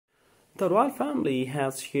The royal family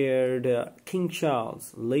has shared King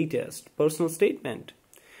Charles' latest personal statement.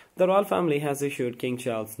 The royal family has issued King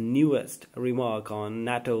Charles' newest remark on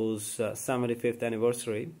NATO's 75th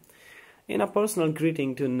anniversary. In a personal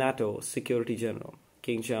greeting to NATO Secretary General,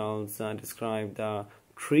 King Charles described the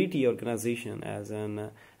treaty organization as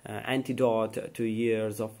an antidote to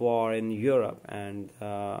years of war in Europe and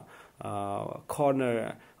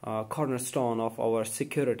cornerstone of our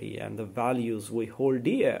security and the values we hold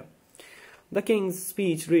dear. The King's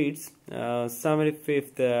speech reads,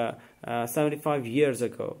 75 years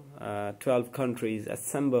ago, 12 countries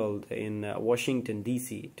assembled in Washington,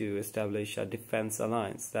 D.C. to establish a defense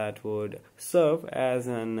alliance that would serve as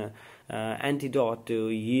an antidote to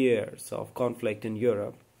years of conflict in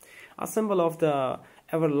Europe, a symbol of the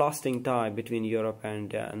everlasting tie between Europe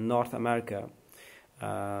and North America.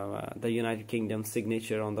 The United Kingdom's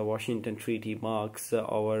signature on the Washington Treaty marks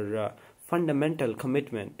our fundamental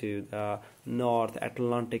commitment to the North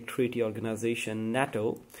Atlantic Treaty Organization,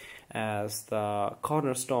 NATO, as the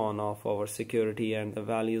cornerstone of our security and the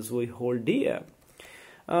values we hold dear.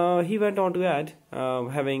 He went on to add,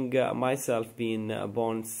 having myself been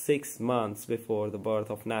born 6 months before the birth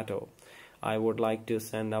of NATO, I would like to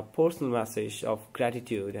send a personal message of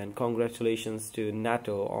gratitude and congratulations to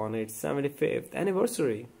NATO on its 75th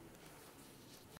anniversary.